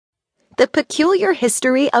The Peculiar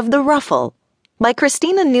History of the Ruffle by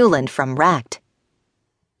Christina Newland from Racked.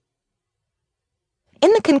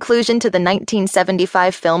 In the conclusion to the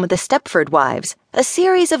 1975 film The Stepford Wives, a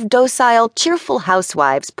series of docile, cheerful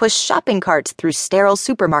housewives push shopping carts through sterile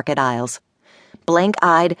supermarket aisles.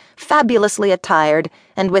 Blank-eyed, fabulously attired,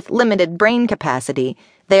 and with limited brain capacity,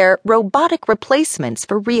 they're robotic replacements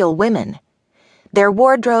for real women. Their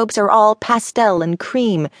wardrobes are all pastel and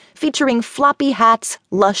cream, featuring floppy hats,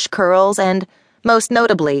 lush curls, and, most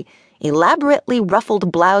notably, elaborately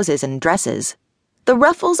ruffled blouses and dresses. The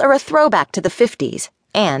ruffles are a throwback to the 50s,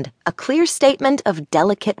 and a clear statement of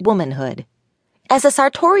delicate womanhood. As a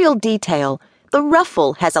sartorial detail, the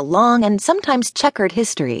ruffle has a long and sometimes checkered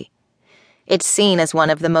history. It's seen as one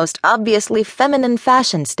of the most obviously feminine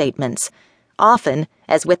fashion statements, often,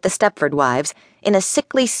 as with the Stepford Wives, in a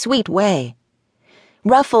sickly sweet way.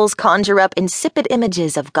 Ruffles conjure up insipid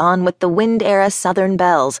images of Gone with the Wind-era Southern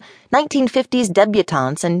belles, 1950s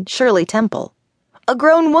debutantes, and Shirley Temple. A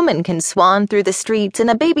grown woman can swan through the streets in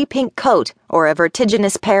a baby pink coat or a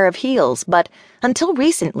vertiginous pair of heels, but until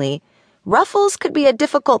recently, ruffles could be a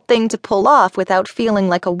difficult thing to pull off without feeling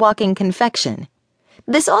like a walking confection.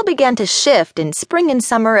 This all began to shift in spring and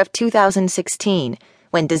summer of 2016,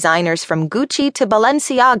 when designers from Gucci to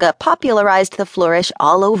Balenciaga popularized the flourish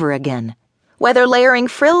all over again. Whether layering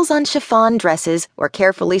frills on chiffon dresses or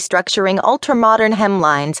carefully structuring ultra-modern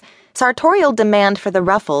hemlines, sartorial demand for the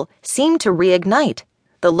ruffle seemed to reignite.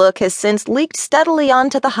 The look has since leaked steadily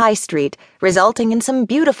onto the high street, resulting in some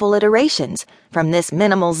beautiful iterations, from this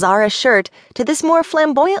minimal Zara shirt to this more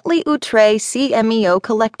flamboyantly outre CMEO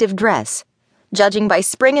collective dress. Judging by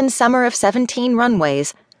spring and summer of 17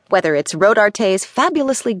 runways, whether it's Rodarte's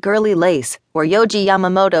fabulously girly lace or Yohji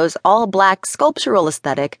Yamamoto's all-black sculptural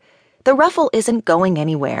aesthetic, the ruffle isn't going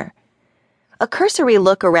anywhere. A cursory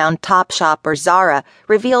look around Topshop or Zara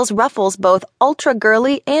reveals ruffles both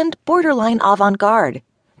ultra-girly and borderline avant-garde.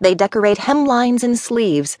 They decorate hemlines and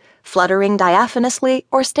sleeves, fluttering diaphanously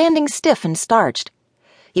or standing stiff and starched.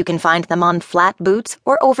 You can find them on flat boots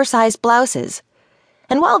or oversized blouses.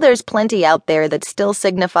 And while there's plenty out there that still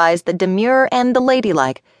signifies the demure and the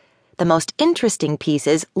ladylike, the most interesting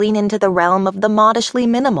pieces lean into the realm of the modishly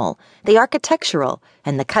minimal, the architectural,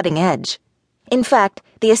 and the cutting edge. In fact,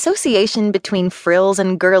 the association between frills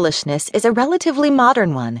and girlishness is a relatively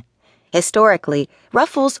modern one. Historically,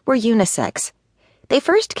 ruffles were unisex. They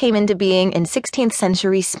first came into being in 16th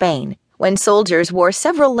century Spain, when soldiers wore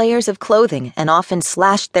several layers of clothing and often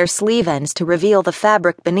slashed their sleeve ends to reveal the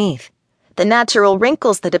fabric beneath. The natural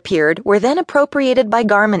wrinkles that appeared were then appropriated by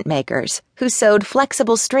garment makers, who sewed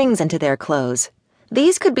flexible strings into their clothes.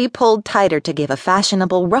 These could be pulled tighter to give a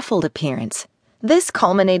fashionable ruffled appearance. This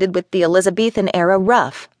culminated with the Elizabethan-era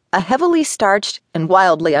ruff, a heavily starched and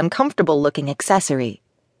wildly uncomfortable-looking accessory.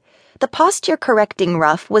 The posture-correcting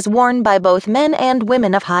ruff was worn by both men and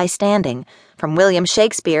women of high standing, from William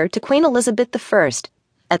Shakespeare to Queen Elizabeth I.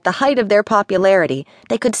 At the height of their popularity,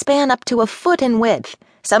 they could span up to a foot in width,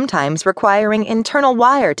 sometimes requiring internal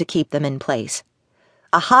wire to keep them in place.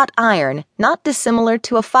 A hot iron, not dissimilar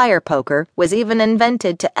to a fire poker, was even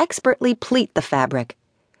invented to expertly pleat the fabric.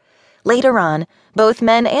 Later on, both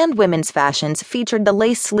men and women's fashions featured the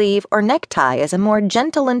lace sleeve or necktie as a more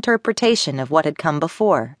gentle interpretation of what had come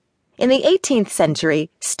before. In the 18th century,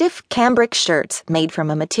 stiff cambric shirts made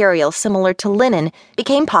from a material similar to linen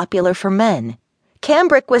became popular for men.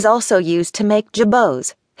 Cambric was also used to make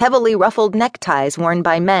jabots, heavily ruffled neckties worn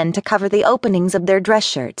by men to cover the openings of their dress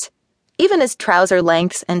shirts. Even as trouser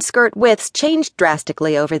lengths and skirt widths changed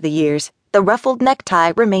drastically over the years, the ruffled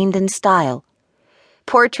necktie remained in style.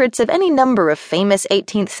 Portraits of any number of famous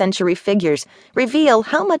 18th century figures reveal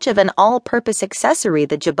how much of an all-purpose accessory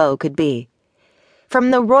the jabot could be. From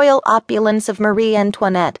the royal opulence of Marie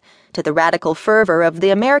Antoinette to the radical fervor of the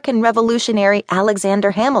American revolutionary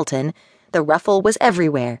Alexander Hamilton, the ruffle was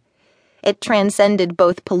everywhere. It transcended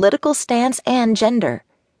both political stance and gender.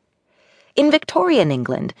 In Victorian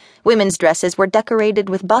England, women's dresses were decorated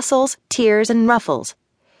with bustles, tiers, and ruffles.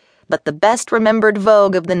 But the best-remembered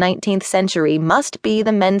vogue of the 19th century must be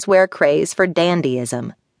the menswear craze for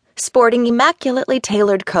dandyism. Sporting immaculately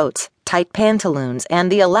tailored coats, tight pantaloons,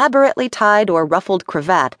 and the elaborately tied or ruffled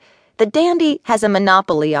cravat, the dandy has a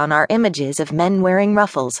monopoly on our images of men wearing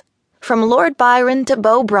ruffles. From Lord Byron to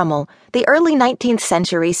Beau Brummel, the early 19th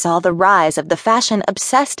century saw the rise of the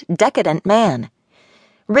fashion-obsessed decadent man.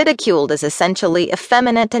 Ridiculed as essentially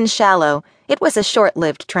effeminate and shallow, it was a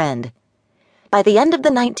short-lived trend. By the end of the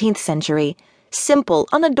 19th century, simple,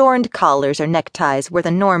 unadorned collars or neckties were the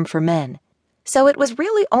norm for men. So it was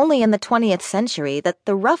really only in the 20th century that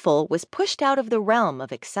the ruffle was pushed out of the realm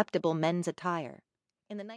of acceptable men's attire. In the